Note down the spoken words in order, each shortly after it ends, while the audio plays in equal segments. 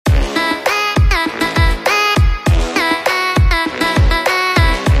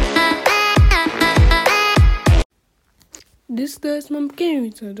Liste ist mein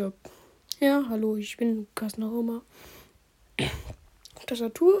Gaming-Setup. Ja, hallo, ich bin Lukas noch immer.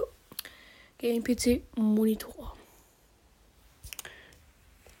 Tastatur, Game-PC, Monitor.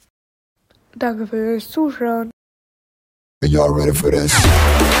 Danke fürs Zuschauen. Are y'all ready for this?